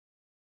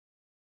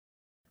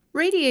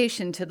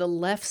Radiation to the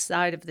left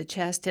side of the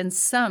chest and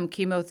some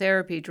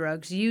chemotherapy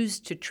drugs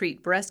used to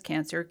treat breast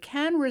cancer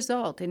can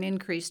result in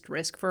increased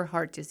risk for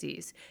heart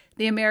disease,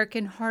 the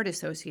American Heart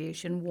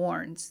Association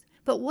warns.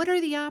 But what are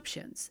the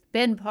options?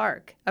 Ben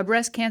Park, a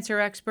breast cancer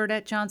expert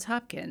at Johns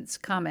Hopkins,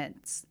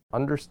 comments.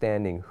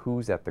 Understanding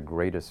who's at the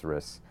greatest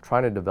risk,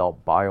 trying to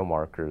develop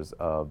biomarkers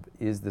of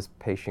is this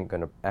patient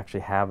going to actually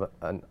have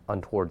an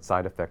untoward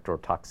side effect or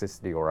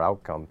toxicity or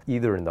outcome,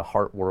 either in the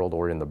heart world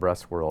or in the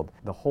breast world.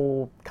 The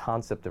whole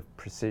concept of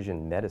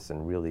precision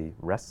medicine really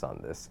rests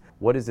on this.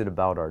 What is it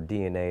about our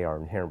DNA, our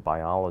inherent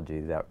biology,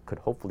 that could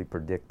hopefully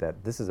predict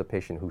that this is a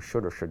patient who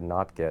should or should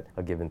not get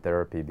a given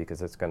therapy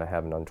because it's going to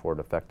have an untoward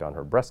effect on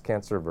her breast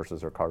cancer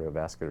versus her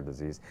cardiovascular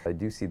disease? I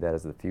do see that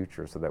as the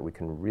future, so that we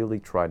can really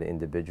try to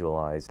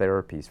individualize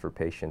therapies for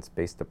patients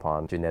based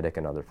upon genetic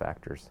and other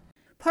factors.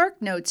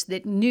 Park notes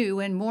that new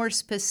and more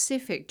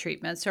specific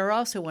treatments are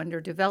also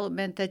under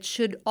development that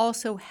should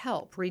also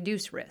help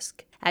reduce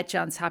risk. At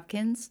Johns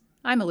Hopkins,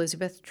 I'm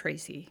Elizabeth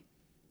Tracey.